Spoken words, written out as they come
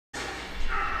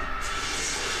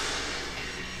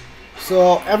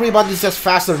So everybody's just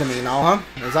faster than me now,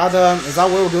 huh? Is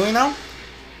that what we're doing now?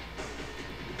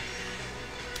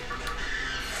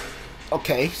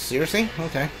 Okay, seriously?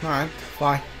 Okay, alright,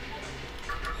 fine.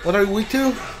 What are you weak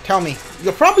to? Tell me.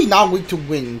 You're probably not weak to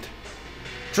wind.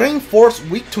 Drain force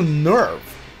weak to nerve.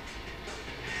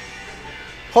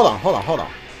 Hold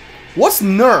on. What's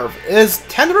nerve? Is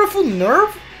Tenderfoot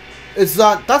nerve? Is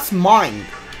that's mind.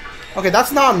 Okay,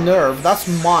 that's not nerve, that's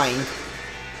mind.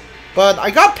 But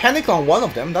I got panic on one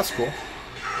of them, that's cool.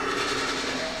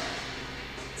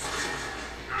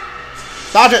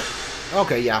 Dodge it!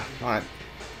 Okay, yeah, alright.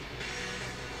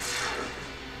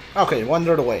 Okay,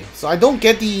 wandered away. So I don't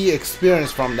get the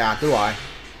experience from that, do I?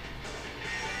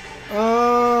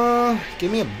 Give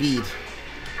me a bead.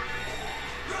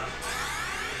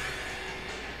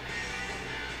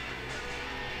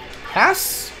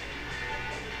 Pass?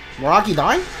 Moragi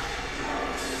die?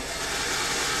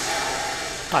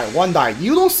 Alright, one died.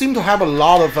 You don't seem to have a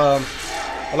lot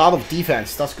of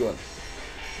defense. That's good.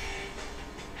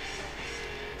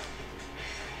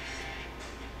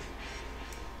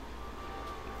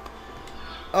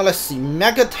 Let's see.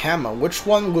 Megatama. Which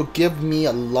one will give me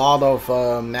a lot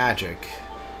of magic?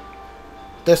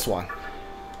 This one.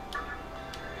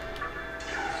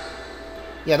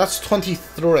 Yeah, that's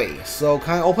 23. So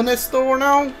can I open this door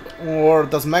now? Or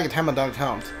does Megatama not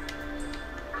count?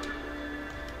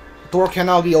 Door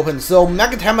cannot be opened. So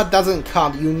Megatama doesn't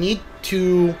count. You need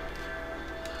to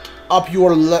up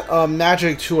your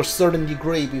magic to a certain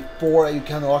degree before you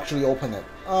can actually open it.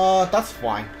 That's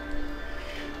fine.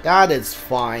 That is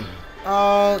fine.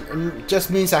 It just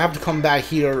means I have to come back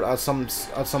here at some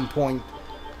point.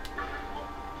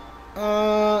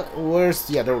 Where's...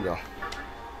 yeah, there we go.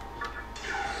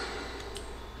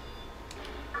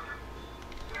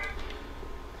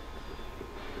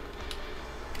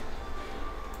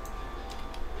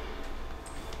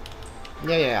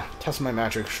 Yeah. Test my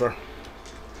magic, sure.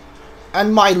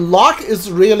 And my luck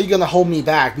is really gonna hold me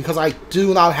back because I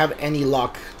do not have any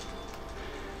luck.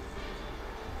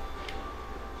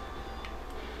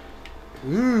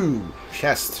 Ooh,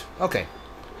 chest. Okay.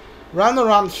 Run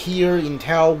around here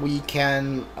until we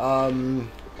can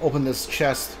open this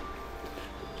chest.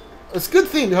 It's a good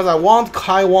thing because I want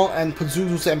Kaiwan and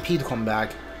Pazuzu's MP to come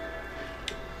back.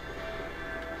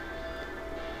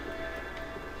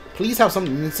 Please have some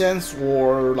incense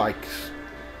or like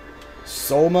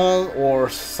Soma or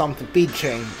something, bead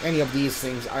chain. Any of these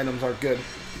things, items are good.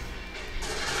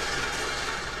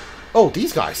 Oh,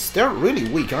 these guys, they're really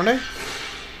weak, aren't they?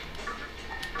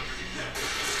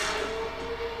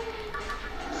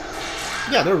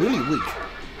 Yeah, they're really weak.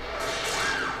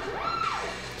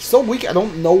 So weak, I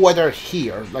don't know why they're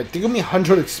here. Like, they give me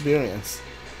 100 experience.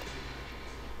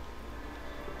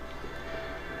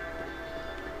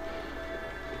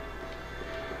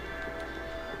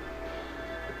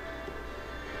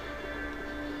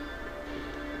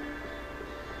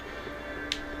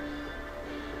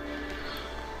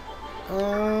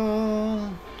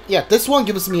 Yeah, this one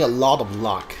gives me a lot of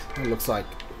luck, it looks like.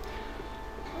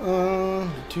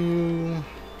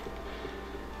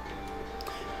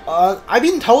 I've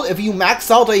been told if you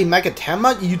max out a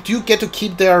Megatama, you do get to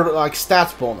keep their like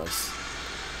stats bonus.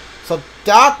 So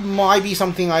that might be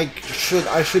something I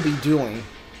should be doing.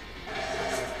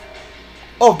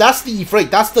 Oh, that's the Ifrit.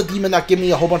 That's the demon that gave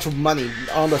me a whole bunch of money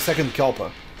on the second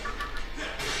Kelpa.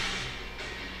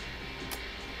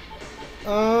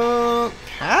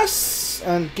 Pass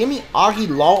and give me Agi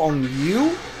Law on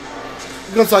you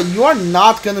because you are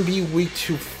not gonna be weak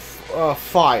to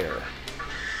fire.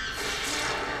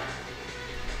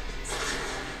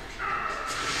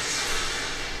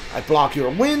 I block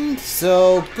your wind,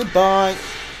 so goodbye.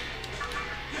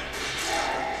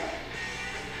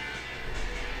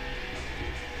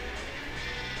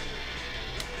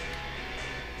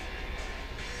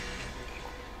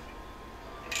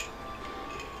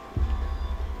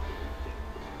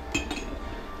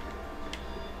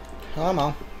 Come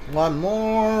on. One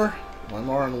more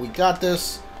and we got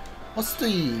this. What's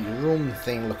the room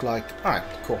thing look like? Alright,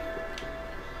 cool.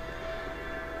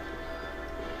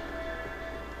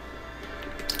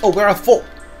 Oh, we're at full.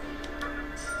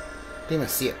 Didn't even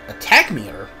see it. Attack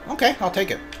meter. Okay, I'll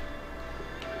take it.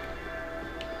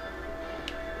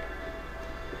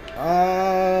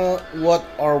 What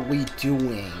are we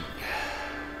doing?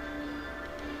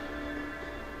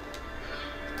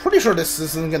 Pretty sure this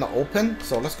isn't gonna open,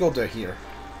 so let's go to here.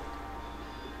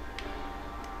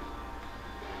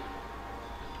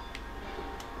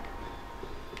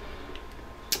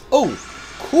 Oh,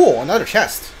 cool, another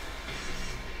chest.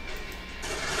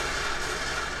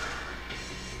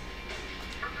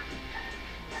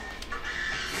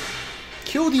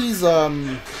 kill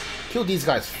these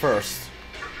guys first.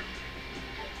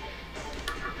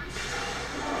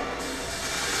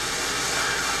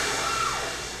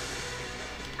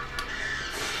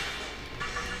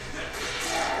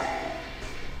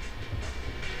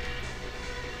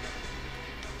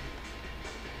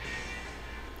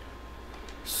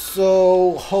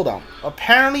 So hold on.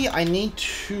 Apparently, I need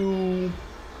to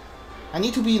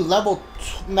be level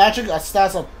magic at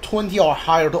stats of 20 or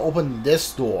higher to open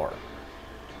this door.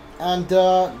 And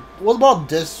what about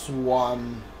this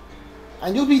one?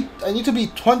 I need to be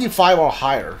 25 or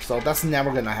higher. So that's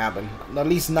never gonna happen. At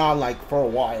least not like for a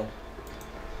while.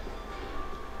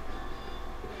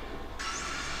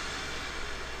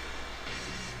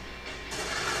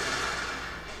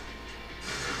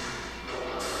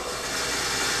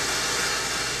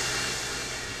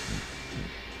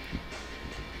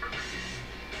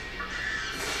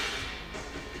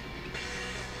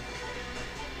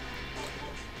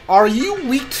 Are you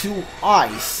weak to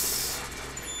ice?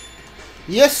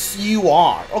 Yes, you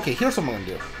are. Okay, here's what I'm gonna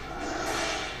do.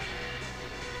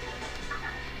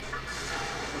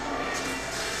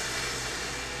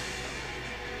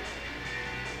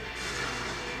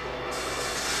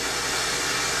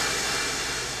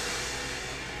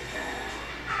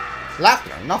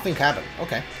 Laughter. Nothing happened.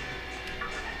 Okay.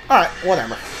 Alright,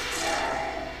 whatever.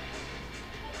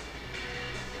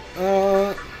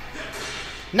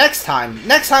 Next time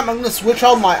I'm gonna switch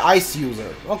out my ice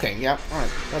user. Okay, yeah, alright,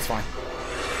 that's fine.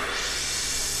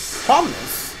 Problem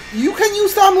is, you can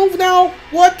use that move now?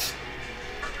 What?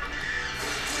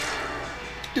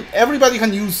 Dude, everybody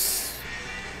can use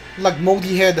like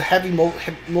multi-hit,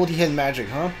 multi-hit magic,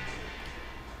 huh?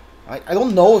 I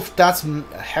don't know if that's a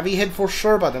heavy hit for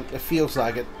sure, but it feels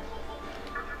like it.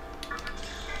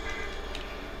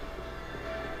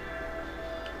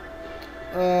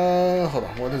 Hold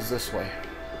on, what is this way?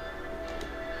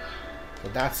 So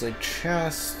that's a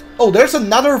chest. Oh, there's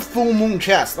another full moon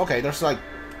chest. Okay, there's like...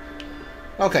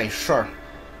 Okay, sure.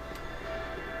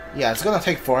 Yeah, it's gonna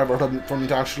take forever for me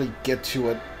to actually get to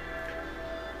it.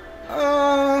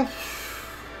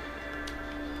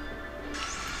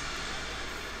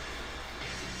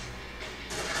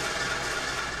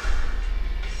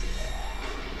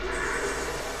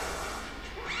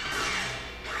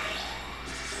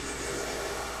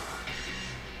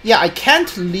 Yeah, I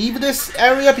can't leave this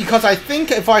area because I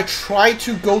think if I try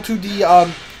to go to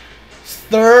the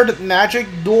third magic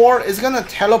door, it's gonna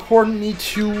teleport me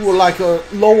to like a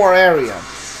lower area.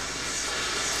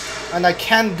 And I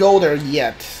can't go there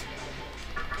yet.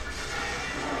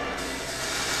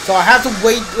 So I have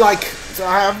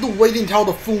to wait until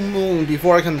the full moon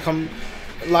before I can come,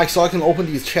 like, so I can open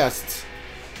these chests.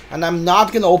 And I'm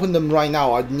not gonna open them right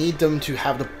now. I need them to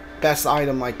have the best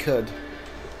item I could.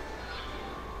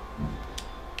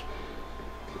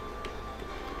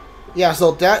 Yeah,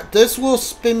 so this will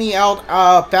spin me out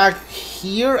back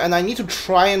here, and I need to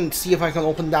try and see if I can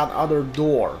open that other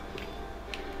door.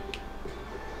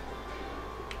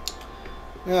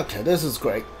 Okay, this is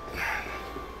great.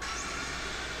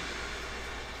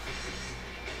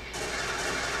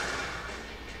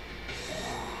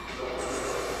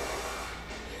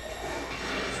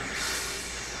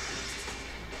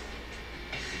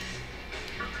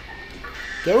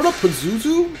 Get rid of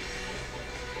Pazuzu?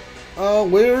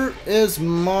 Where is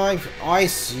my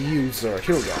ice user?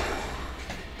 Here we go.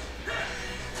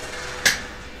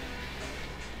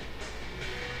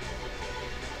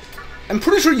 I'm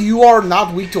pretty sure you are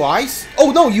not weak to ice.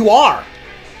 Oh no, you are.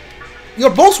 You're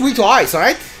both weak to ice,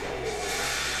 right?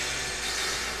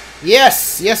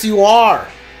 Yes, yes you are.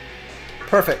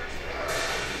 Perfect.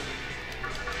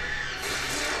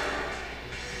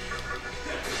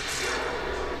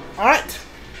 Alright.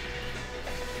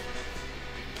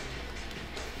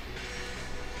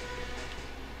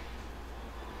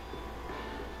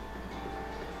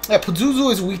 Yeah,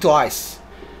 Pazuzu is weak to ice.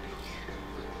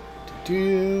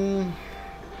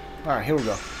 Alright, here we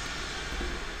go.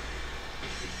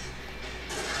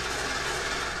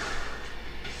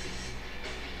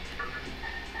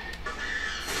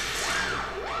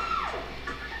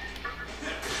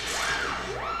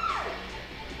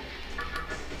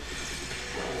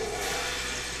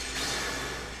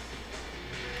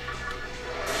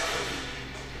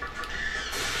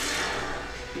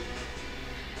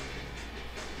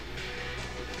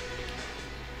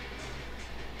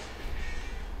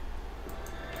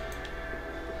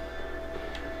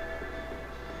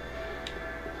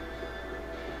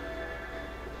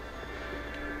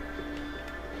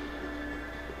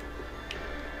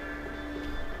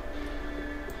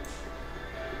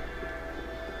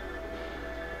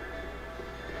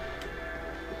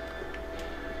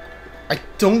 I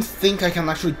don't think I can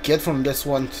actually get from this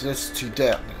one to this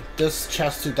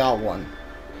chest to that one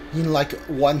in like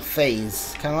one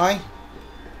phase. Can I?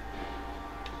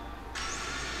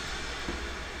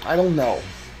 I don't know.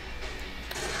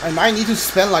 I might need to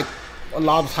spend like a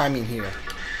lot of time in here.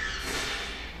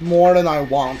 More than I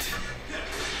want.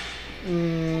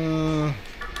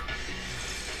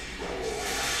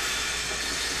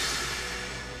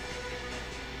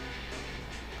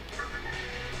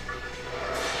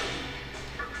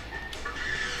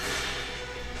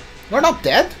 We're not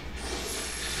dead?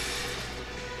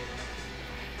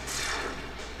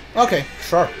 Okay,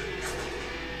 sure.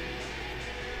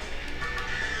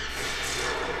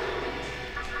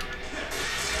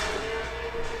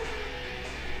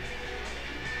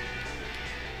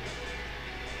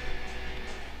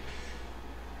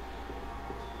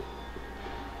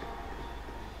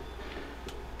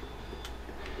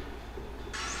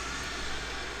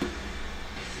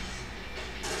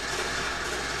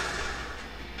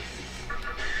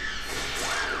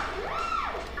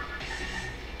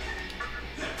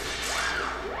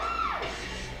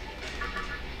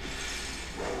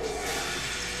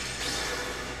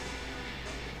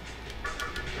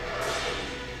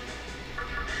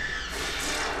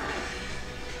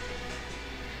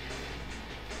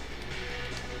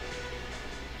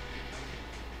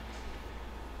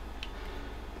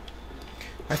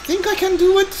 I think I can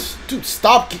do it. Dude,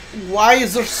 stop. Why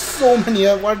is there so many?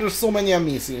 Why are there so many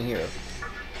enemies in here?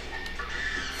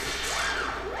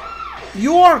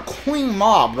 You are Queen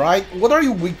Mob, right? What are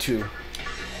you weak to?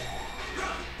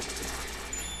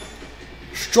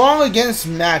 Strong against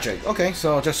magic. Okay,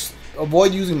 so just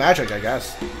avoid using magic, I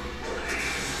guess.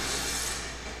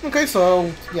 Okay, so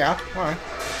yeah, alright.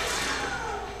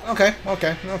 Okay.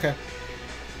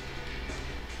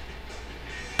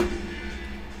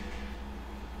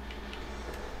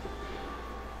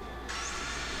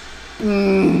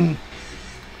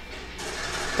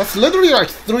 That's literally like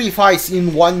 3 fights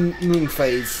in one moon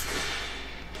phase.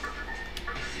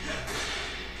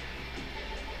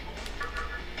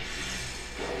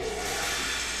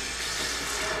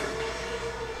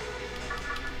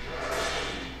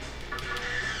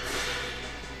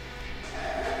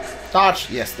 Dodge.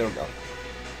 Yes, there we go.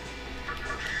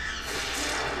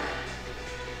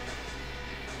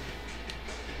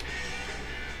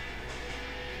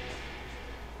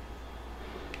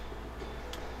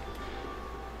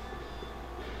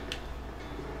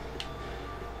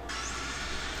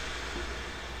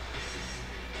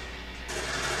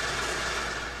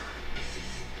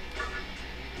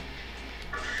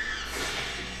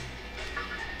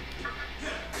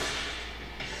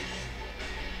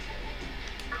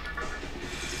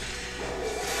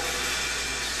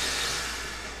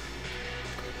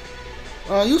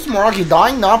 Use Maraki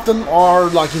Dying. None of them are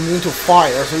like immune to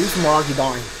fire, so use Maraki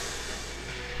Dying.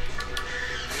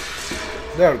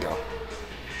 There we go.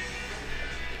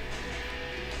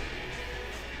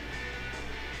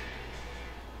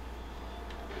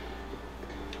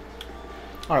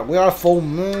 Alright, we are full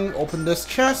moon. Open this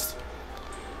chest.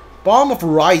 Bomb of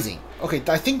Rising. Okay,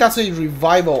 I think that's a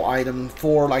revival item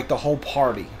for like the whole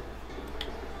party.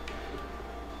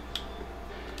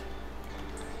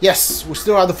 Yes, we're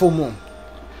still at the full moon.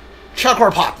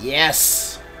 Chakra pot,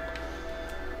 yes.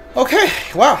 Okay,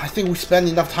 well, I think we spent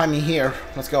enough time in here.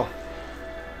 Let's go.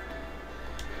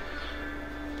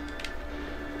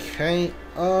 Okay,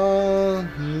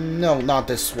 no, not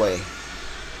this way.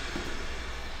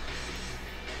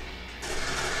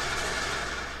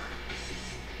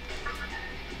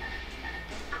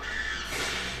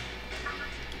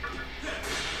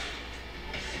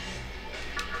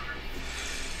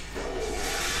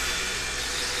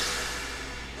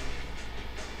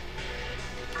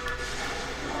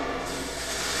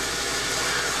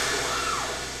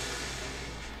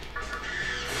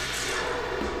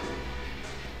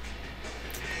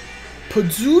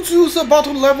 Pazuzu's about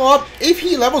to level up. If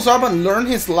he levels up and learn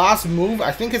his last move,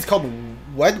 I think it's called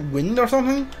Wet Wind or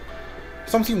something.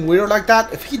 Something weird like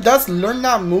that. If he does learn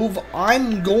that move,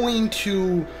 I'm going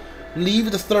to leave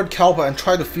the third Kalpa and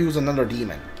try to fuse another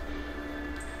demon.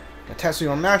 Test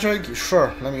your magic.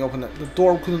 Sure, let me open it. The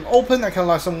door couldn't open. I can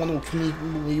let someone with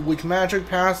weak magic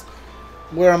pass.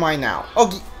 Where am I now?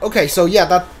 Okay, so yeah,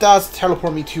 that does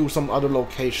teleport me to some other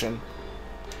location.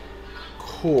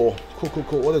 Cool.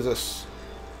 What is this?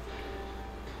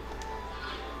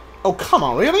 Oh, come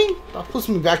on, really? That puts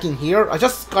me back in here? I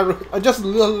just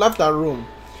left that room.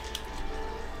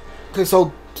 Okay,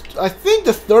 so I think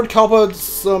the third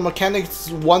Kalpa's mechanics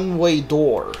one-way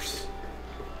doors.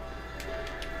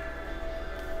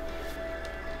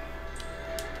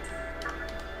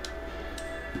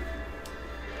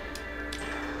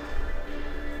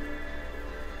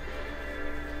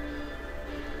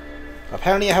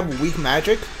 Apparently I have weak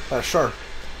magic, but sure.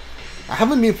 I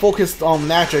haven't been focused on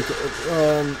magic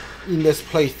in this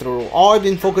playthrough. All I've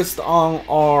been focused on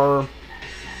are...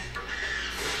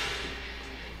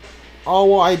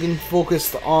 All I've been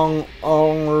focused on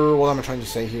what am I trying to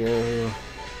say here?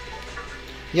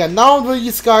 Yeah, now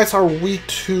these guys are weak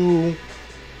to...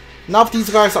 Now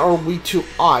these guys are weak to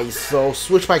ice, so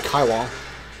switch by Kaiwan.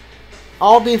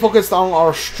 All being focused on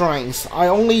our strengths. I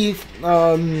only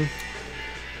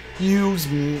use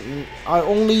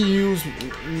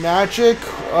magic,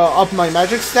 up my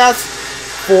magic stats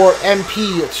for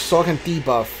MP so I can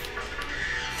debuff.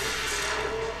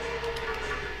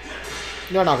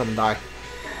 You're not gonna die.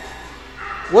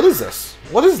 What is this?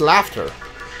 What is laughter?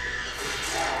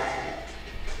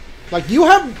 Like, you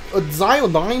have a Zio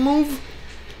 9 move?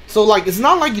 So, like, it's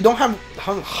not like you don't have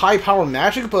high power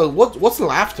magic, but what's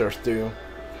laughter do?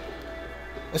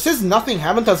 It says nothing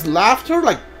happened. Does laughter,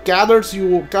 like, gathers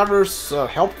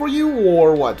help for you,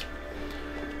 or what?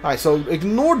 Alright, so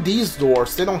ignore these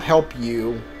doors. They don't help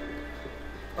you.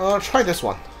 Try this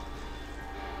one.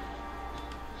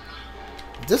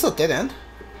 Is this a dead end?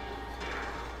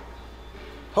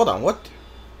 Hold on, what?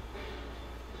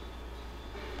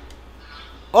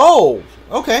 Oh!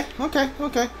 Okay,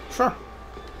 sure.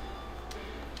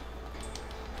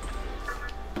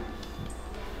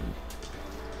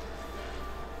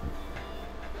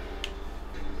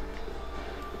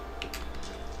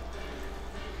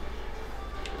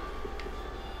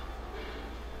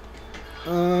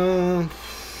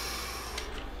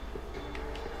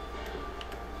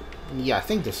 Yeah, I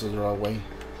think this is the right way.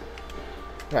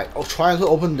 Right, I'll try to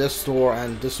open this door,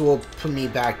 and this will put me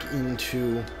back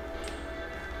into...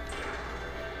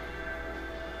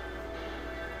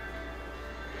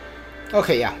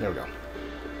 Okay, yeah, there we go.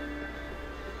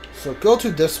 So go to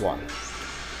this one.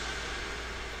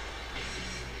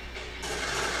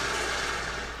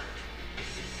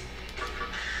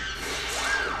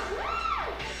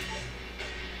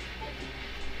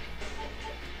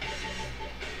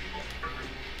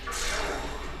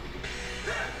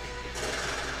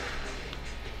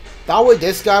 That way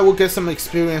this guy will get some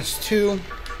experience too.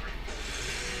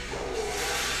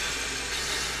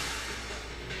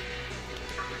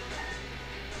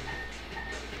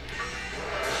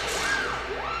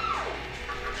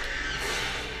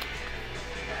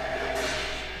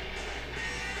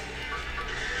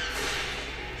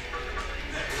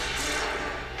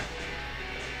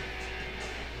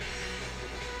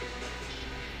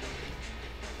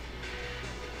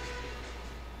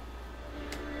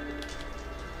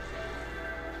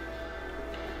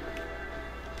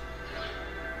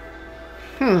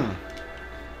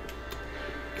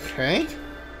 Okay.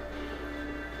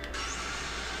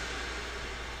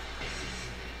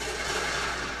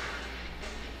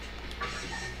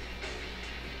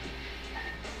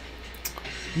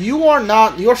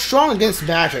 You're strong against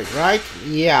magic, right?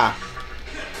 Yeah.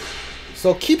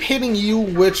 So keep hitting you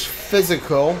with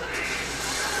physical.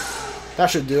 That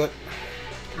should do it.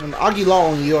 And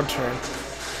Aguilar on your turn.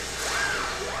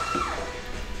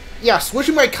 Yeah,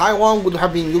 switching by Kaiwan would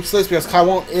have been useless because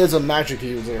Kaiwan is a magic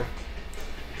user.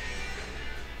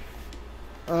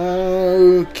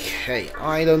 Okay,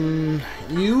 item.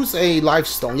 Use a life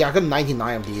stone. Yeah, I got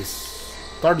 99 of these.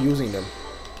 Start using them.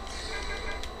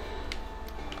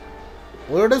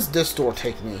 Where does this door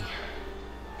take me?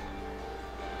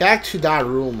 Back to that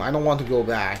room. I don't want to go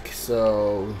back,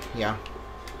 so yeah.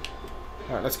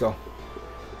 Alright, let's go.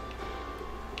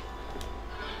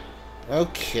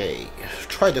 Okay,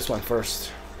 try this one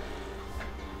first.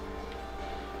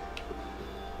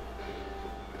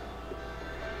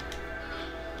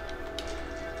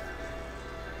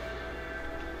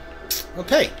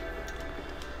 Okay.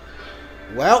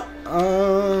 Well,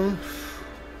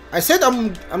 I said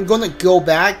I'm gonna go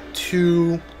back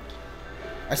to.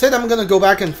 I said I'm gonna go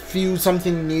back and fuse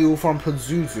something new from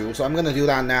Pazuzu, so I'm gonna do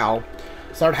that now.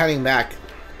 Start heading back.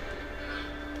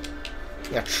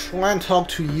 Yeah, try and talk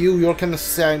to you. You're gonna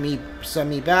send me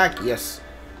back. Yes.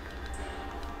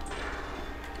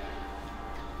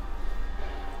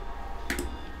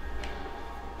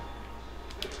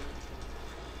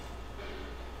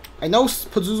 I know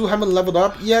Pazuzu haven't leveled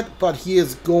up yet, but he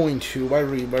is going to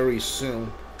very, very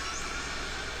soon.